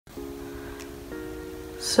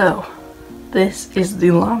So, this is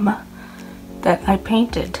the llama that I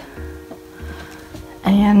painted.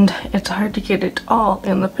 And it's hard to get it all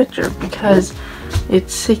in the picture because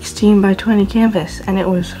it's 16 by 20 canvas and it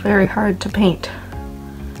was very hard to paint.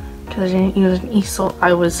 Because I didn't use an easel,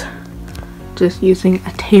 I was just using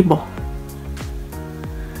a table.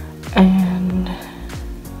 And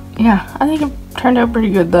yeah, I think it turned out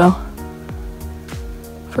pretty good though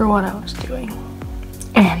for what I was doing.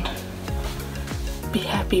 And be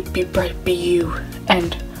happy, be bright, be you,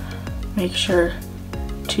 and make sure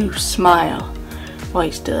to smile while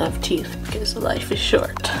you still have teeth because life is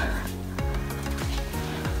short.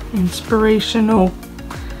 Inspirational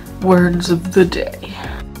words of the day.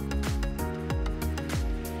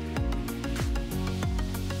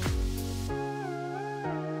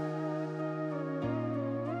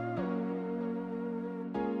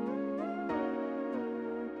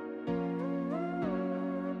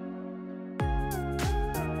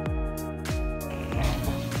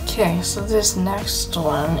 Okay, so this next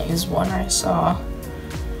one is one I saw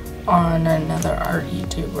on another art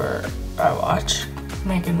YouTuber I watch,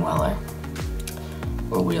 Megan Weller,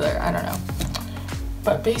 or Wheeler, I don't know.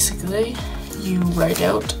 But basically, you write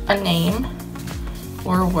out a name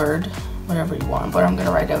or a word, whatever you want, but I'm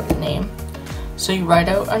gonna write out a name. So you write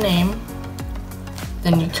out a name,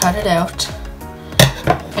 then you cut it out,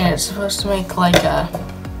 and it's supposed to make like a,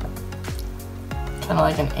 kind of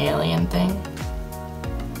like an alien thing.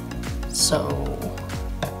 So,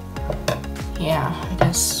 yeah, I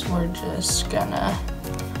guess we're just gonna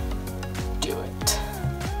do it.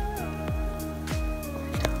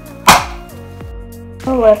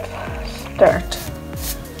 Let's start.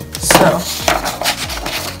 So,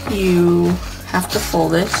 you have to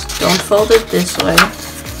fold it. Don't fold it this way,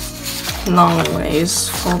 long ways.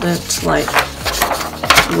 Fold it like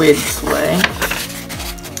width way.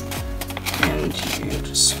 And you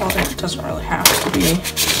just fold it. It doesn't really have to be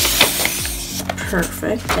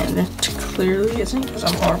perfect, and it clearly isn't because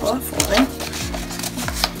I'm horrible at folding.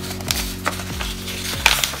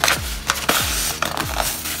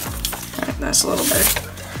 Alright, that's a little better.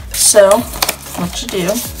 So, what you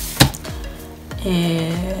do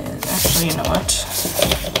is, actually, you know what?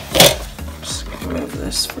 Just gonna move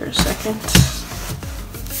this for a second.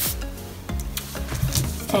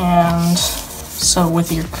 And so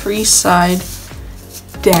with your crease side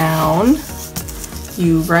down,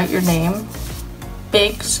 you write your name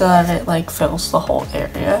big so that it like fills the whole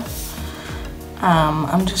area.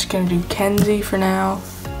 I'm just gonna do Kenzie for now.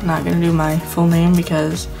 I'm not gonna do my full name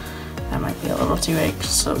because that might be a little too big,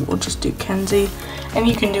 so we'll just do Kenzie. And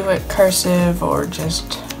you can do it cursive or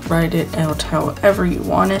just write it out however you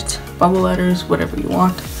want it. Bubble letters, whatever you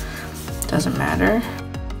want, doesn't matter.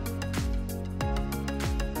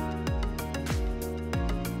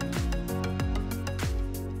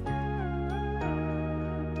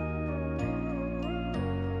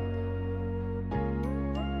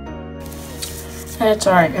 And it's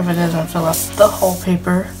alright if it doesn't fill up the whole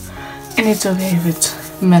paper, and it's okay if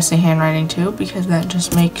it's messy handwriting too, because that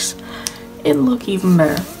just makes it look even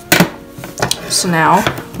better. So now,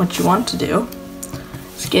 what you want to do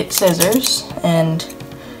is get scissors, and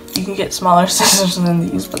you can get smaller scissors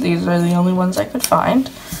than these, but these are the only ones I could find.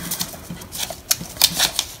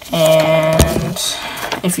 And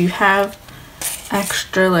if you have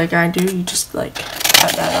extra like I do, you just like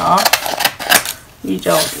cut that off. You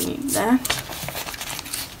don't need that.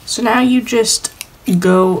 So now you just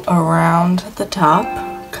go around the top,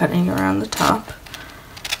 cutting around the top,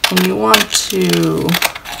 and you want to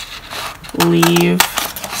leave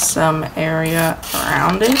some area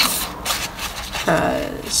around it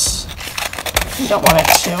because you don't want it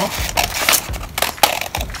to,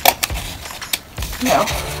 no.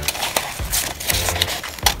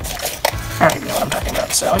 I already know what I'm talking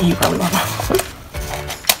about, so you probably won't know.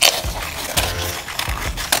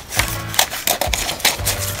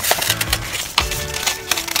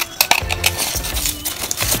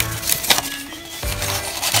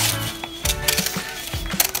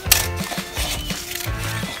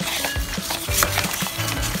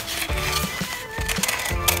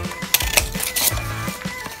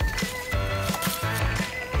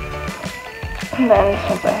 And then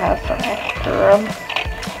since I have some extra room,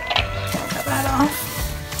 just cut that off.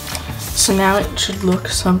 So now it should look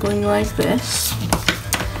something like this.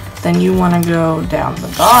 Then you want to go down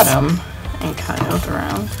the bottom and cut out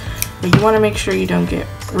around. But you want to make sure you don't get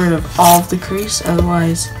rid of all of the crease,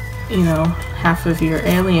 otherwise, you know, half of your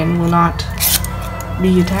alien will not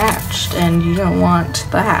be attached, and you don't want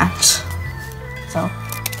that. So,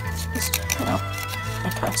 just, you know, I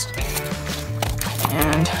cut.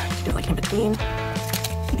 And do like in between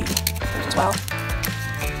these as well.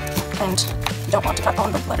 and you don't want to cut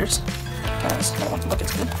on the letters because they won't look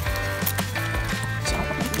as good. So you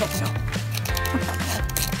can go.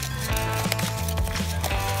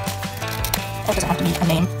 It doesn't have to be a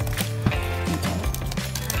name. You can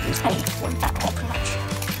use any word at all, pretty much.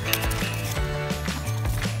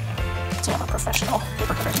 So I'm a professional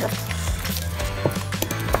paper cutter here.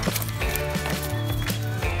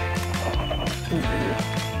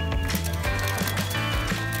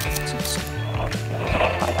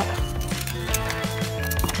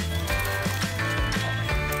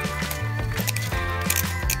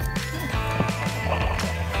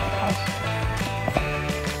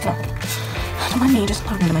 Don't mind me just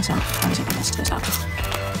talking to myself, trying to see if I messed this up.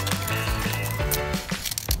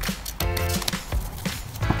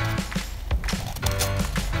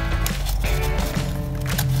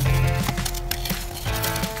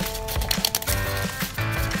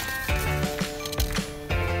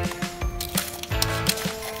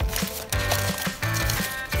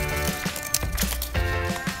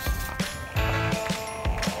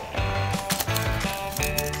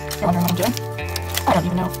 You're wondering what I'm doing? I don't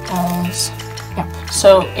even know, yeah.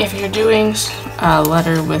 So if you're doing a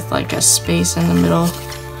letter with like a space in the middle,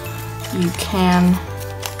 you can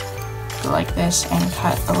go like this and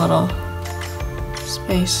cut a little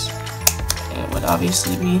space. It would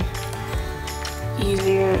obviously be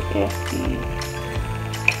easier if the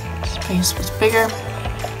space was bigger.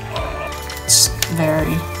 It's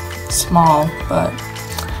very small, but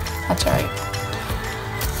that's alright.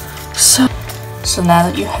 So now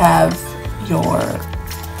that you have your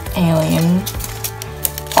alien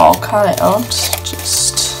all cut out,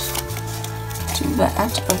 just do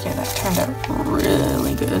that. Okay, that turned out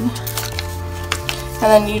really good. And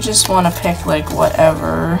then you just want to pick like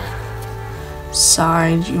whatever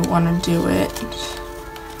side you want to do it.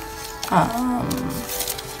 I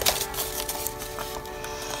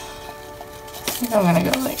think I'm gonna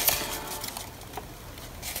go like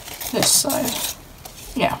this side.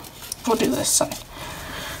 Yeah, we'll do this side.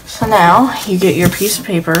 So now you get your piece of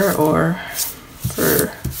paper, or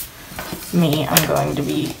for me, I'm going to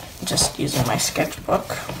be just using my sketchbook.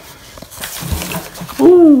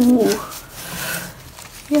 Ooh!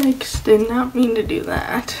 Yikes, did not mean to do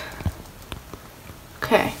that.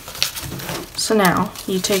 Okay, so now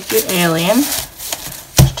you take your alien,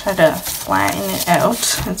 just try to flatten it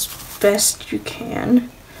out as best you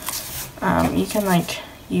can. You can like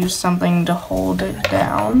use something to hold it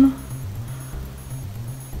down.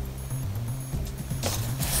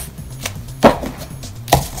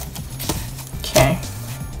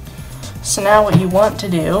 So now what you want to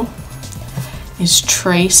do is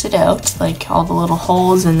trace it out, like all the little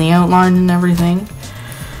holes in the outline and everything.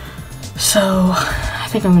 So I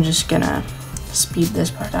think I'm just gonna speed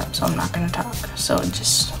this part up, so I'm not gonna talk. So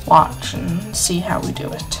just watch and see how we do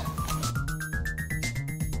it.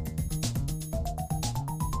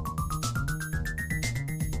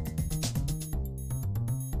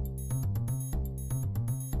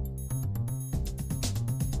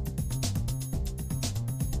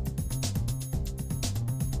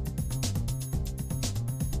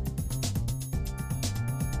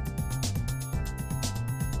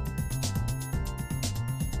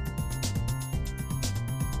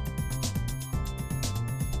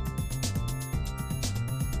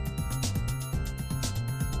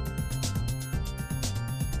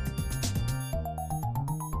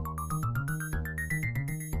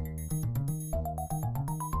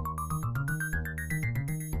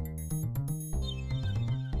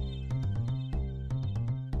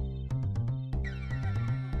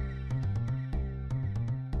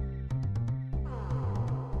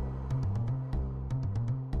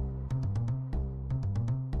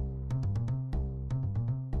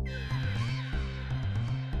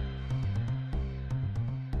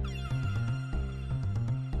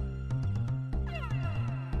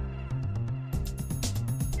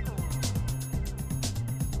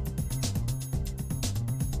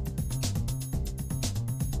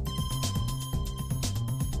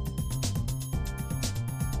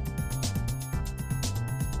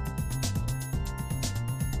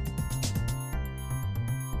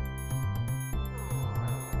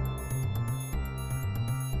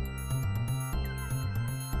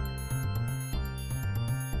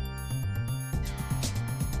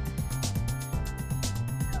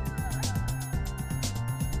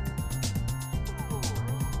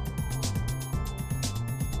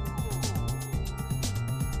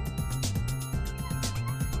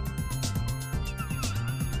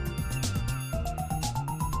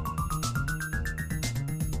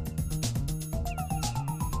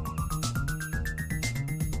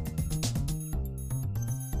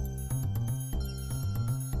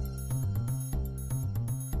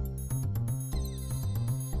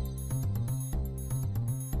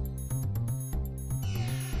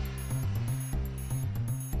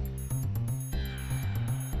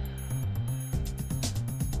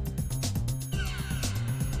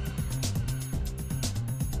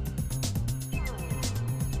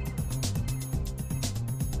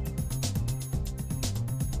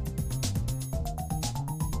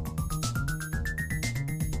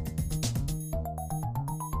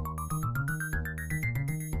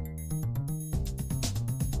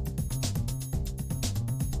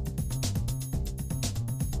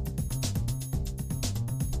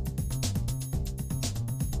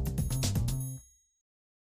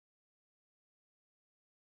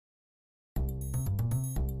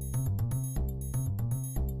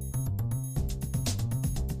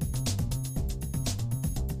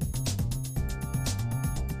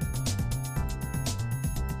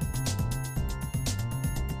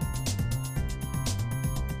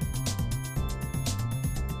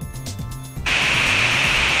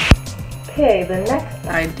 Okay, the next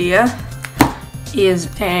idea is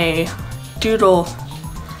a doodle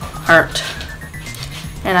art.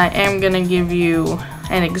 And I am going to give you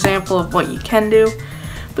an example of what you can do,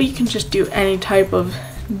 but you can just do any type of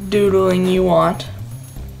doodling you want.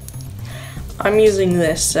 I'm using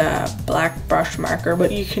this black brush marker,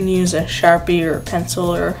 but you can use a Sharpie or a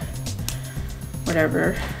pencil or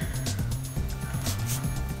whatever.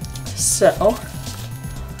 So,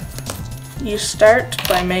 you start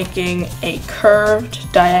by making a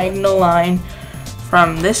curved diagonal line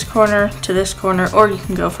from this corner to this corner, or you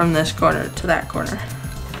can go from this corner to that corner.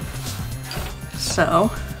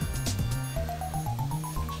 So,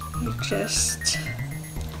 you just,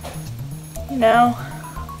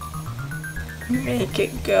 make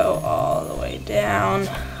it go all the way down.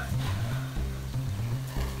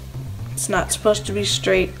 It's not supposed to be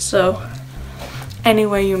straight, so any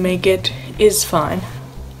way you make it is fine.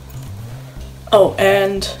 Oh,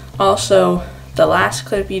 and also the last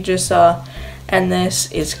clip you just saw, and this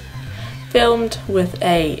is filmed with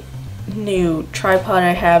a new tripod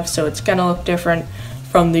I have, so it's gonna look different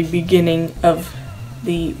from the beginning of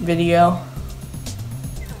the video.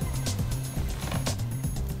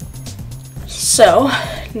 So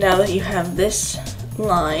now that you have this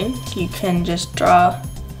line, you can just draw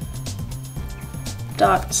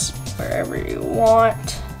dots wherever you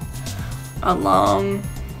want along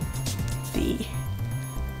the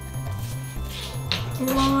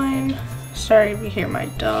line. Sorry if you hear my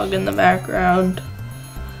dog in the background.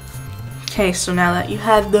 Okay, so now that you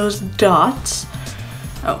have those dots,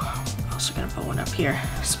 oh, I'm also gonna put one up here.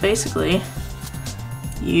 So basically,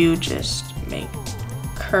 you just make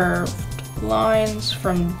curved lines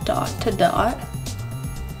from dot to dot.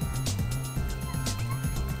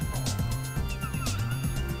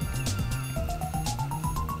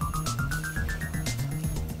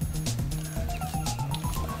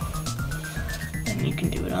 And you can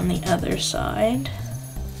do it on the other side.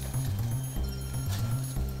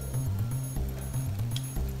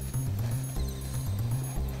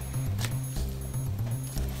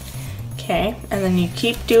 Okay, and then you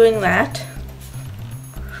keep doing that.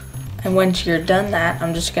 And once you're done that,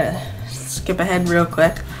 I'm just gonna skip ahead real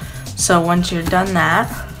quick. So once you're done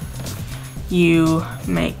that, you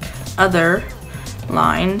make other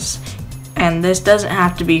lines. And this doesn't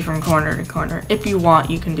have to be from corner to corner. If you want,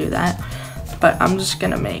 you can do that. But I'm just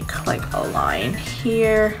gonna make like a line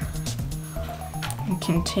here. And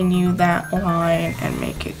continue that line and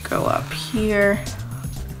make it go up here.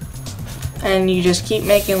 And you just keep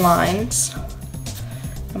making lines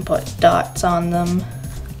and put dots on them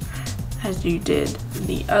as you did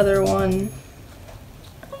the other one.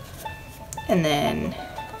 And then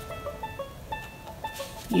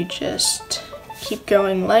you just keep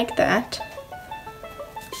going like that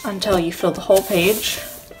until you fill the whole page.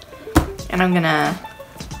 And I'm gonna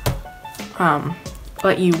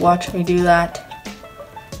let you watch me do that.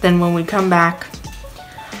 Then when we come back,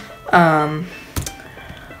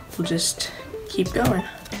 we'll just keep going.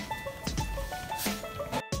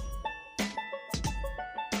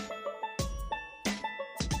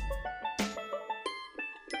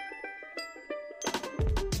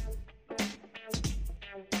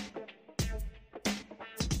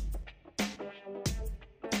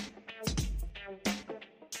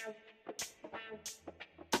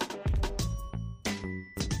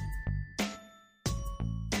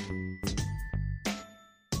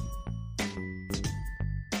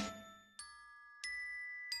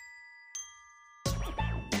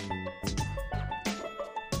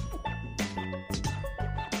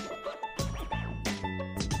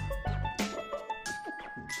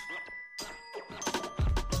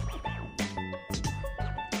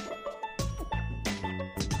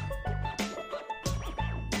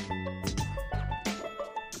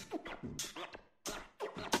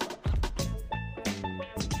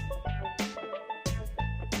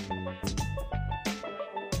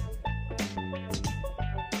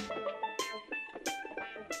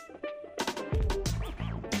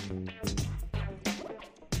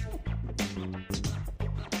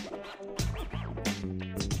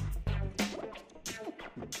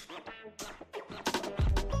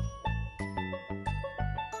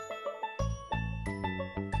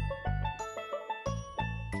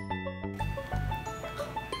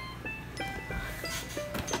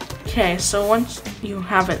 Okay, so once you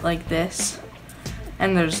have it like this,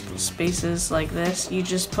 and there's spaces like this, you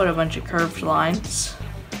just put a bunch of curved lines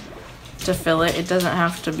to fill it. It doesn't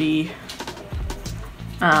have to be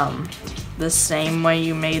the same way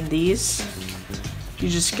you made these. You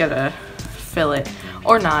just gotta fill it,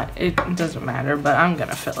 or not, it doesn't matter, but I'm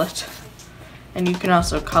gonna fill it. And you can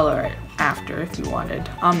also color it after if you wanted.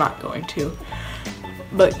 I'm not going to,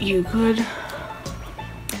 but you could.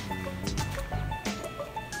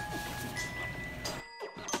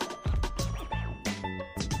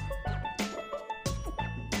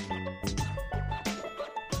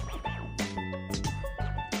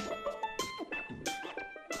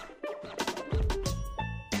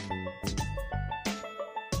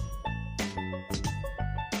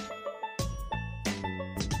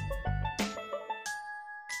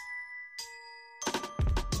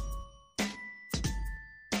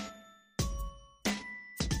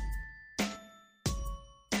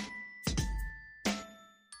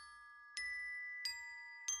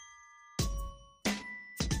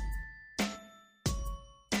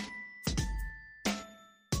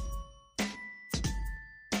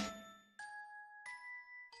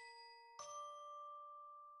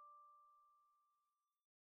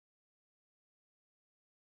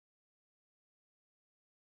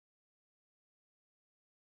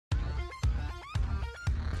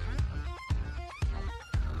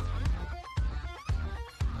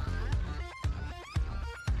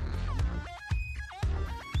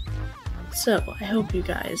 So, I hope you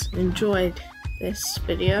guys enjoyed this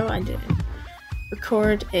video. I didn't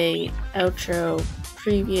record a outro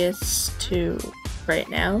previous to right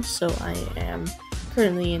now, so I am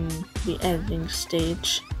currently in the editing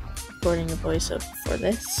stage, recording a voiceover for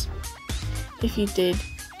this. If you did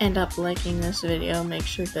end up liking this video, make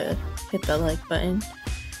sure to hit the like button.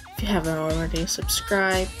 If you haven't already,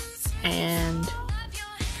 subscribe, and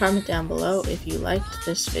comment down below if you liked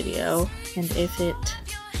this video and if it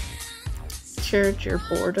cured your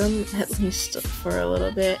boredom, at least for a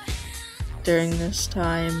little bit during this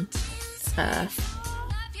time.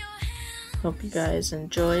 Hope you guys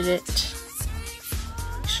enjoyed it.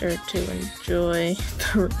 Be sure to enjoy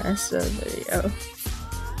the rest of the video.